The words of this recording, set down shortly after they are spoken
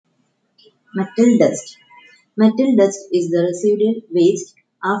Metal dust. Metal dust is the residual waste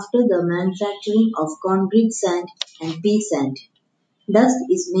after the manufacturing of concrete sand and pea sand. Dust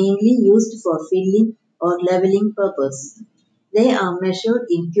is mainly used for filling or leveling purpose. They are measured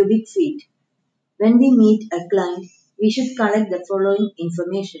in cubic feet. When we meet a client, we should collect the following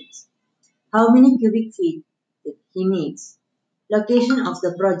information: how many cubic feet he needs, location of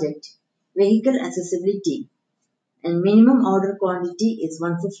the project, vehicle accessibility, and minimum order quantity is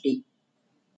 150.